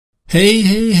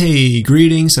Hey,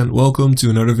 greetings and welcome to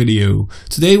another video.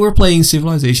 Today we're playing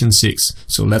Civilization 6,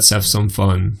 so let's have some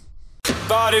fun.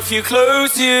 But if you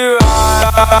close your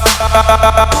eyes,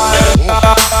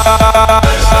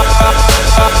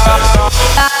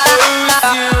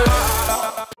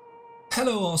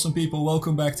 hello awesome people,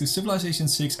 welcome back to Civilization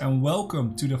 6 and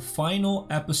welcome to the final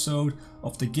episode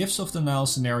of the Gifts of the Nile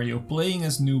scenario playing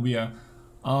as Nubia.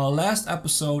 Last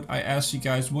episode I asked you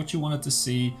guys what you wanted to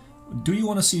see. Do you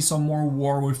want to see some more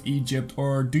war with Egypt,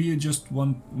 or do you just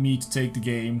want me to take the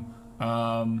game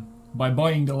by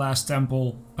buying the last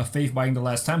temple, faith buying the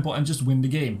last temple, and just win the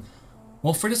game?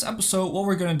 Well, for this episode, what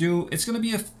we're gonna do, it's gonna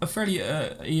be a fairly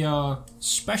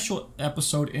special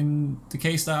episode in the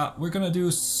case that we're gonna do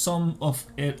some of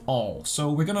it all. So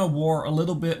we're gonna war a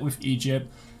little bit with Egypt.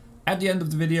 At the end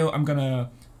of the video, I'm gonna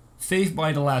faith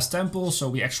buy the last temple, so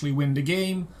we actually win the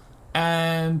game.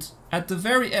 And at the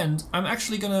very end, I'm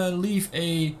actually gonna leave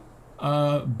a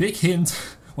big hint.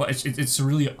 Well, it's a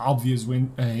really obvious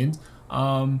hint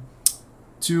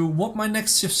to what my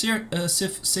next Civ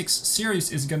 6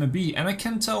 series is gonna be, and I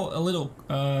can tell a little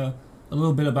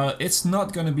bit about it. It's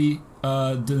not gonna be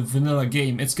the vanilla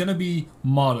game. It's gonna be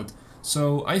modded.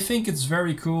 So I think it's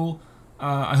very cool.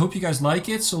 I hope you guys like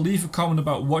it. So leave a comment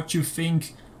about what you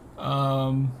think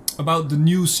about the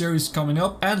new series coming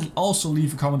up, and also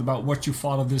leave a comment about what you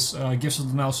thought of this Gifts of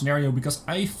the Nile scenario, because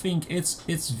I think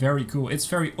it's very cool. It's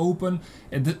very open.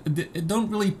 It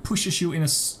don't really pushes you in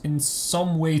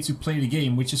some way to play the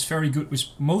game, which is very good,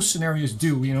 which most scenarios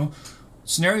do. You know,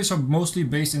 scenarios are mostly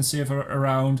based in Civ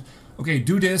around, okay,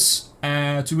 do this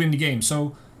to win the game.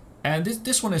 So, and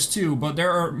this one is too, but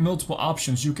there are multiple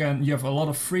options. You have a lot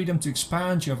of freedom to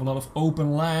expand. You have a lot of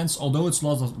open lands, although it's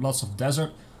lots of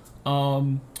desert.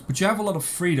 But you have a lot of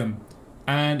freedom,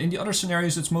 and in the other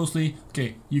scenarios it's mostly,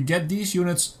 okay, you get these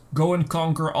units, go and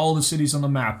conquer all the cities on the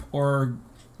map, or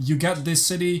you get this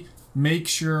city, make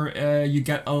sure you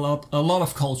get a lot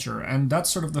of culture, and that's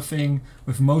sort of the thing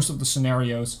with most of the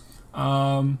scenarios. But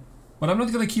I'm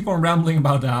not gonna keep on rambling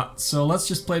about that, so let's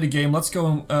just play the game. Let's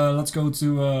go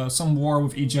to some war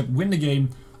with Egypt, win the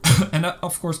game, and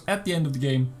of course at the end of the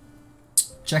game,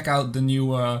 check out the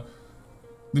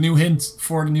new hint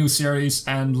for the new series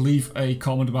and leave a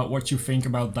comment about what you think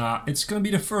about that. It's gonna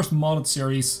be the first modded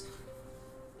series,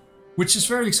 which is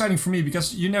very exciting for me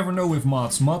because you never know with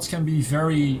mods. Mods can be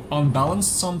very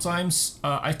unbalanced sometimes.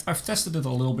 I've tested it a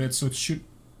little bit, so it should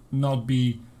not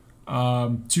be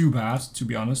too bad, to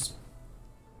be honest.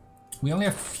 We only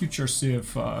have future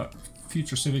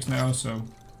civics now, so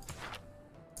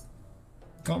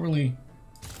can't really.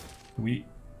 We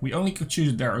only could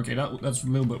choose it there. Okay, that's a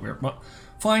little bit weird, but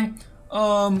fine.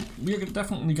 We're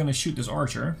definitely gonna shoot this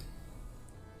archer.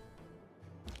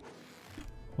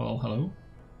 Well, hello.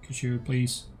 Could you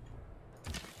please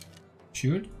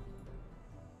shoot?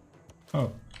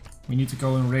 Oh, we need to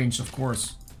go in range, of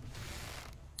course.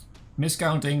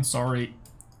 Miscounting, sorry.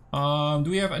 Do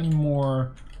we have any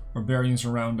more barbarians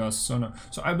around us? So no.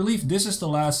 So I believe this is the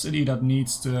last city that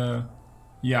needs to.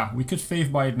 Yeah, we could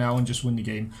faith buy it now and just win the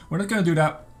game. We're not gonna do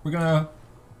that. We're gonna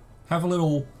have a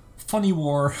little funny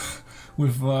war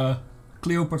with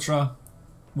Cleopatra,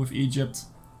 with Egypt,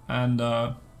 and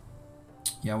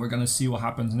yeah, we're gonna see what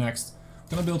happens next.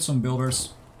 We're gonna build some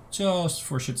builders, just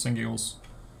for shits and giggles.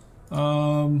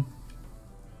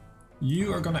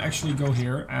 You are gonna actually go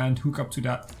here and hook up to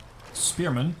that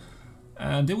spearman.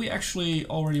 And did we actually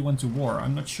already went to war?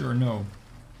 I'm not sure, no.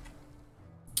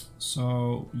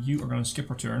 So you are gonna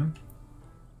skip our turn.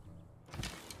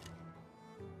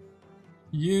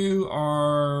 You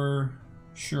are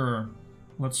sure.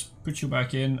 Let's put you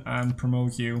back in and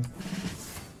promote you.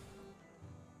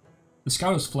 The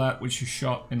scout is flat, which you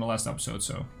shot in the last episode,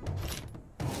 so.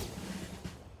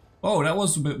 Oh, that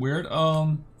was a bit weird.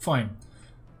 Fine.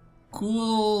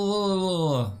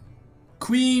 Cool.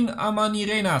 Queen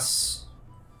Amanirenas,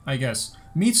 I guess,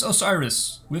 meets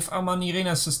Osiris. With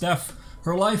Amanirenas' death,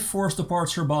 her life force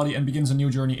departs her body and begins a new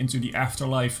journey into the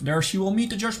afterlife. There she will meet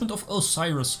the judgment of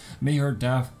Osiris. May her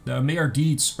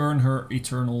deeds earn her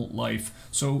eternal life.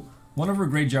 So one of her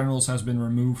great generals has been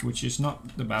removed, which is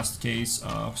not the best case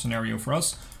scenario for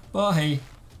us. But hey,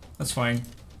 that's fine.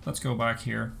 Let's go back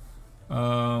here.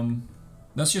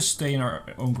 Let's just stay in our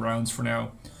own grounds for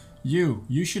now.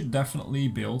 You should definitely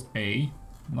build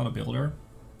not a builder,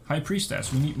 high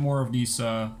priestess. We need more of these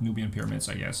Nubian pyramids,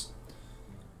 I guess.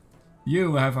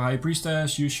 You have a high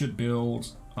priestess. You should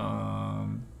build. You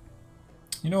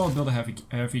know, I'll build a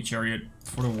heavy chariot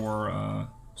for the war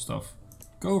stuff.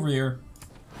 Go over here.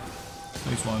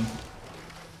 Place one.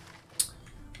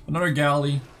 Another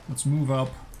galley. Let's move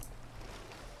up.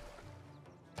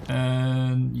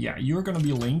 And yeah, you're gonna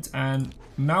be linked, and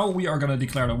now we are gonna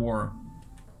declare the war.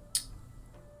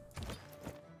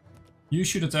 You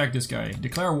should attack this guy.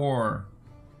 Declare war.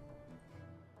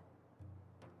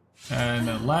 And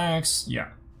then lags, yeah.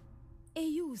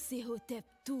 I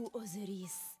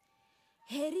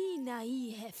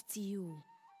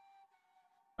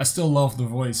still love the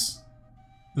voice.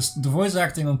 The voice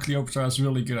acting on Cleopatra is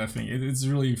really good, I think. It's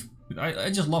really... I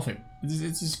just love it.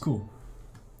 It's just cool.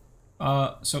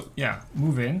 So, yeah,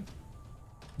 move in.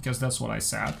 Because that's what I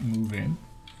said, move in.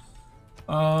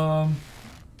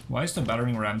 Why is the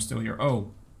battering ram still here?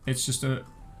 Oh, it's just a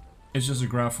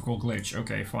graphical glitch.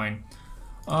 Okay, fine.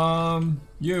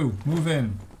 You, move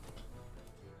in.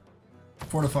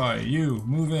 Fortify. You,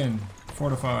 move in.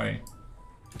 Fortify.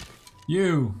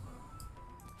 You.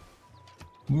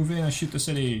 Move in and shoot the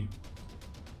city.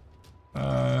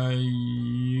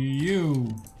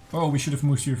 You. Oh, we should have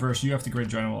moved you first. You have the great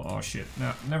general. Oh shit.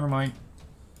 Nah, never mind.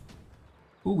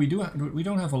 Ooh, we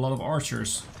don't have a lot of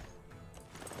archers.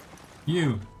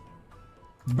 You.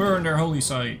 Burn their holy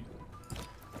site.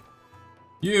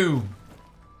 You.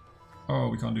 Oh,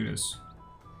 we can't do this.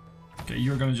 Okay,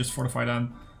 you're gonna just fortify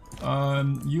them.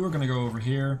 You are gonna go over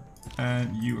here,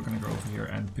 and you are gonna go over here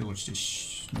and pillage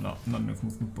this. Not enough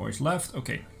movement boys left.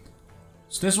 Okay,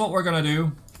 so this is what we're gonna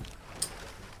do.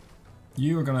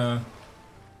 You are gonna...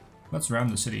 Let's ram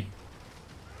the city.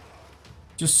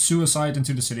 Just suicide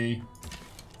into the city.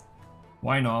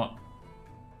 Why not?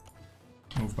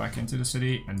 Move back into the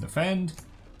city and defend.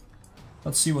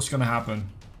 Let's see what's gonna happen.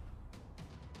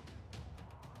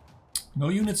 No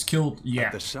units killed yet.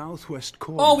 At the southwest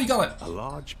corner, oh, we got it! A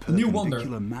large New wonder.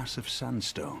 perpendicular mass of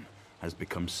sandstone has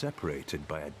become separated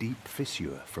by a deep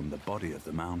fissure from the body of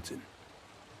the mountain.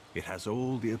 It has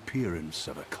all the appearance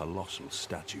of a colossal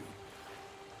statue.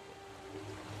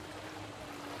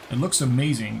 It looks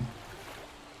amazing.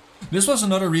 This was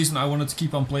another reason I wanted to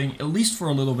keep on playing, at least for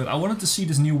a little bit. I wanted to see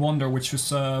this new wonder, which was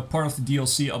part of the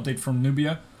DLC update from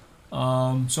Nubia.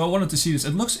 So I wanted to see this.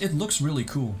 It looks really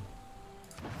cool.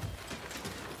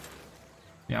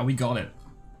 Yeah, we got it.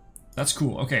 That's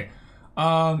cool. Okay.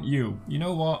 You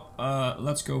know what?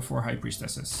 Let's go for High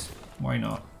Priestesses. Why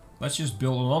not? Let's just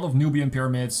build a lot of Nubian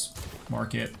pyramids.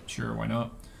 Mark it. Sure, why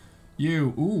not?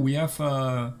 You. Ooh, we have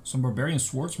some barbarian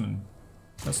swordsmen.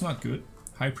 That's not good.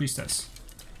 High Priestess.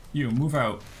 You, move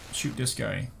out. Shoot this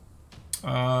guy.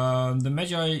 The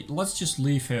Magi, let's just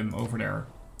leave him over there.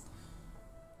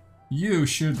 You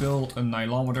should build a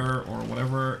nilometer or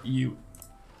whatever you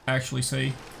actually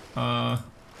say.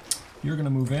 You're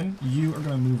gonna move in. You are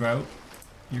gonna move out.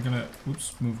 You're gonna,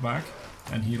 oops, move back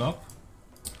and heal up.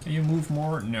 Can you move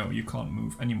more? No, you can't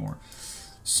move anymore.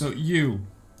 So you,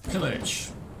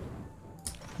 pillage.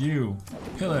 You,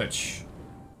 pillage.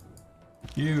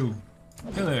 You,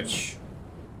 pillage.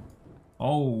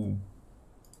 Oh,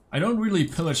 I don't really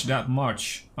pillage that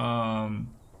much.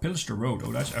 Pillage the road.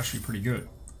 Oh, that's actually pretty good.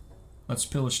 Let's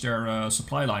pillage their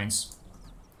supply lines.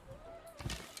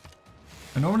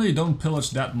 I normally don't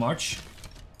pillage that much.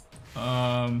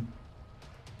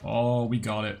 Oh, we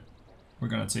got it. We're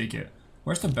gonna take it.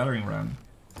 Where's the battering ram?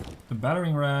 The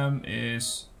battering ram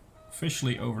is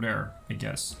officially over there, I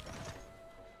guess.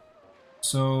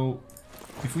 So,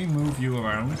 if we move you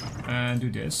around and do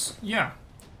this, yeah.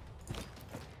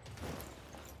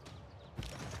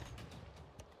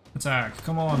 Attack,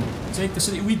 come on, take the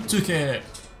city. We took it.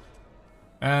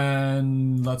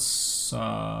 And let's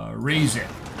raise it.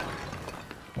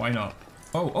 Why not?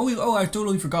 Oh, I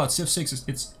totally forgot. Civ 6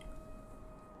 it's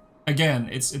again,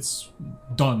 it's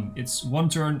done. It's one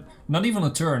turn, not even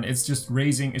a turn. It's just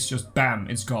raising. It's just bam,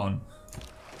 it's gone.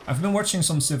 I've been watching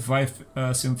some Civ 5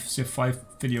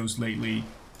 videos lately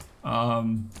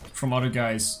from other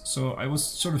guys, so I was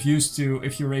sort of used to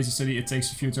if you raise a city, it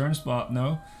takes a few turns, but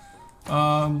no.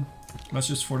 Let's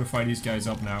just fortify these guys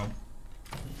up now,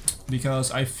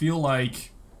 because I feel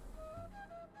like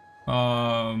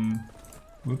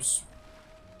whoops,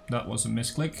 that was a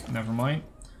misclick, never mind.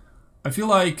 I feel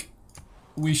like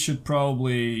we should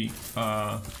probably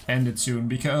end it soon,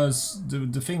 because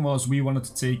the thing was we wanted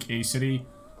to take a city,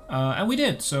 and we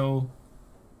did, so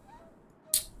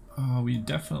we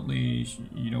definitely,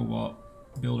 you know what,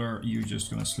 Builder, you're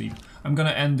just gonna sleep. I'm gonna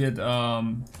end it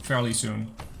fairly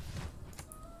soon,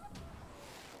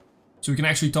 so we can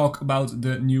actually talk about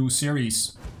the new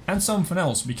series and something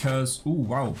else, because, ooh,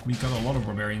 wow, we got a lot of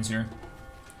barbarians here.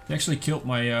 They actually killed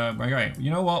my my guy.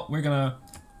 You know what? We're gonna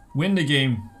win the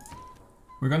game.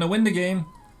 We're gonna win the game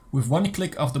with one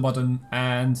click of the button,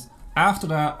 and after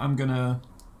that I'm gonna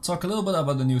talk a little bit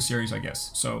about the new series, I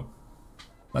guess. So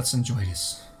let's enjoy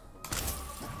this.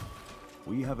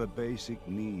 We have a basic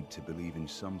need to believe in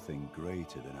something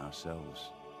greater than ourselves.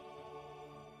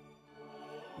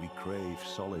 We crave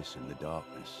solace in the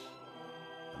darkness,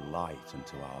 a light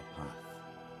unto our path.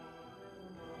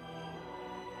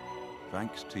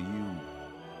 Thanks to you,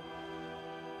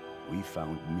 we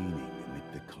found meaning amid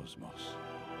the cosmos.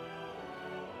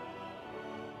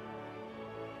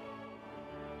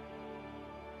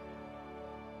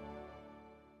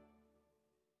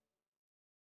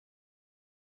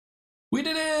 We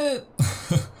did it!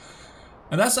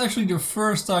 And that's actually the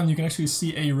first time you can actually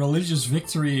see a religious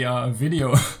victory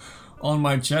video on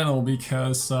my channel,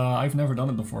 because I've never done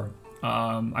it before.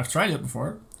 I've tried it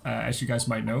before, as you guys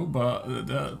might know, but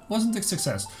it wasn't a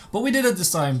success. But we did it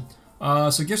this time.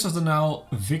 So Gifts of the Nile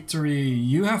victory.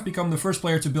 You have become the first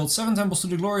player to build 7 temples to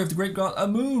the glory of the great god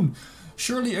Amun.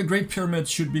 Surely a great pyramid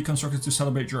should be constructed to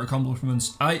celebrate your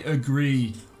accomplishments. I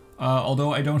agree.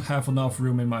 Although I don't have enough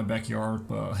room in my backyard,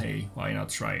 but hey, why not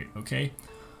try it, okay?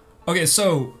 Okay,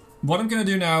 so what I'm gonna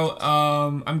do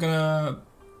now,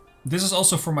 this is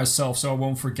also for myself, so I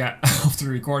won't forget after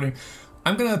the recording.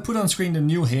 I'm gonna put on screen the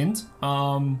new hint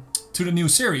to the new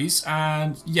series,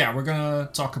 and yeah, we're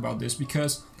gonna talk about this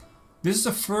because this is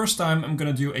the first time I'm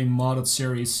gonna do a modded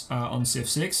series on Civ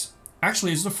 6.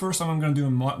 Actually, it's the first time I'm gonna do a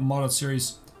modded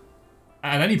series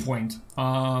at any point.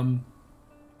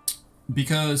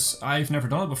 Because I've never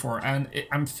done it before, and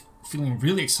I'm feeling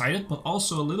really excited, but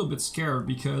also a little bit scared,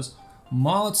 because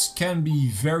mods can be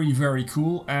very, very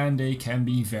cool, and they can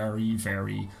be very,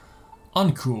 very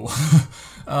uncool.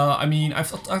 I mean,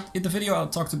 in the video I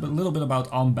talked a little bit about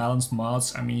unbalanced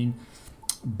mods. I mean,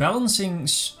 balancing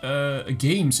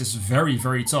games is very,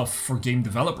 very tough for game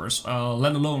developers,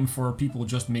 let alone for people who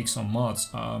just make some mods.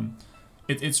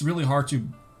 It's really hard to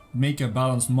make a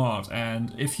balanced mod,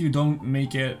 and if you don't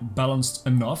make it balanced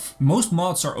enough, most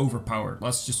mods are overpowered.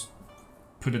 Let's just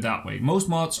put it that way. Most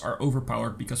mods are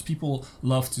overpowered because people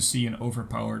love to see an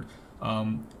overpowered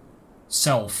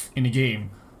self in a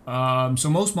game. So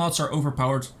most mods are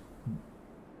overpowered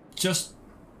just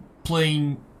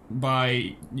playing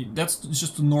by... That's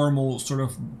just the normal sort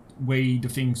of way the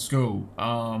things go,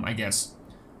 I guess.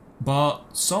 But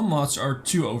some mods are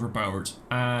too overpowered,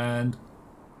 and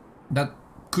that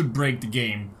could break the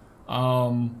game,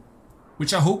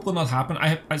 which I hope will not happen.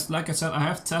 Like I said, I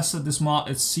have tested this mod.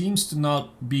 It seems to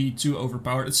not be too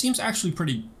overpowered. It seems actually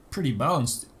pretty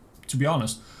balanced, to be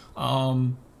honest.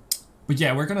 But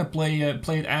yeah, we're gonna play it,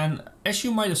 and as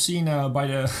you might have seen by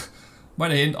the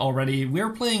hint already,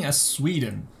 we're playing as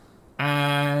Sweden,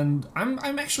 and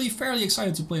I'm actually fairly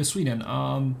excited to play as Sweden.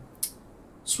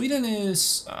 Sweden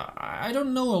is... I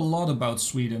don't know a lot about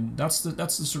Sweden. That's the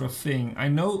sort of thing. I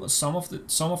know some of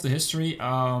the history.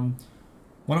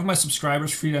 One of my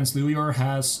subscribers, Freelance Nubia,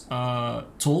 has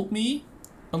told me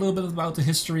a little bit about the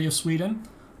history of Sweden,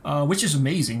 which is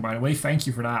amazing, by the way. Thank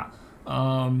you for that.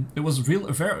 It was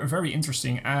very, very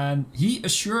interesting, and he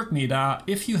assured me that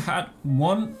if you had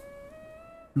one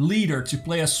leader to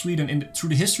play as Sweden through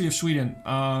the history of Sweden,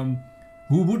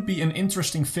 who would be an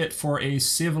interesting fit for a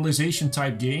civilization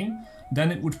type game,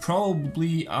 then it would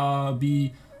probably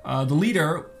be the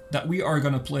leader that we are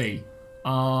gonna play.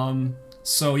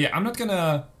 So yeah, I'm not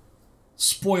gonna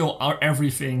spoil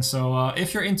everything. So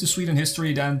if you're into Sweden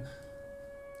history, then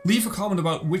leave a comment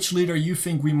about which leader you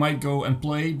think we might go and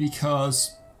play,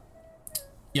 because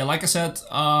yeah, like I said,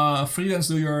 Freelance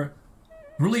Doer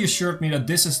really assured me that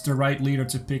this is the right leader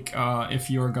to pick if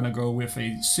you're gonna go with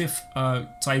a Civ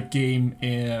type game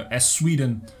as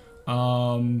Sweden.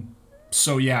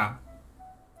 So yeah,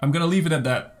 I'm gonna leave it at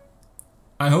that.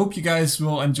 I hope you guys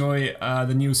will enjoy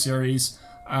the new series.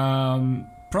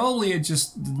 Probably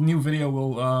the new video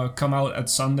will come out at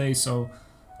Sunday, so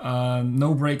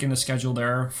no break in the schedule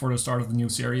there for the start of the new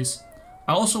series.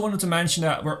 I also wanted to mention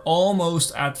that we're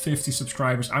almost at 50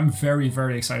 subscribers. I'm very,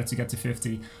 very excited to get to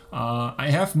 50. I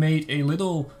have made a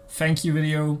little thank you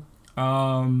video,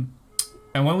 and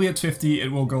when we hit 50,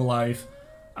 it will go live.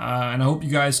 And I hope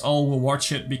you guys all will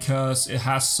watch it, because it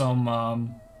has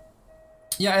some,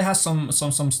 yeah, it has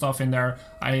some stuff in there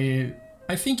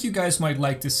I think you guys might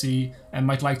like to see and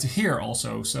might like to hear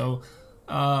also. So,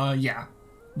 yeah.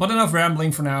 But enough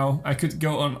rambling for now. I could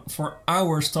go on for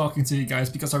hours talking to you guys,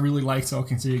 because I really like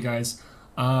talking to you guys.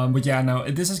 But yeah,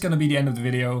 no, this is gonna be the end of the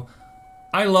video.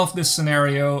 I love this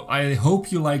scenario. I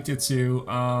hope you liked it too.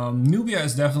 Nubia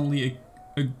is definitely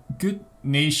a good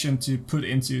nation to put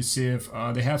into Civ.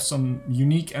 They have some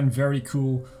unique and very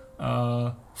cool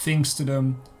things to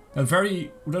them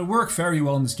that work very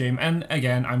well in this game. And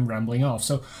again, I'm rambling off,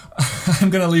 so I'm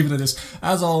gonna leave it at this.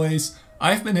 As always,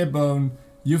 I've been Hipbone.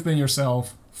 You've been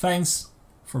yourself. Thanks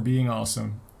for being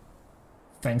awesome.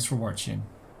 Thanks for watching.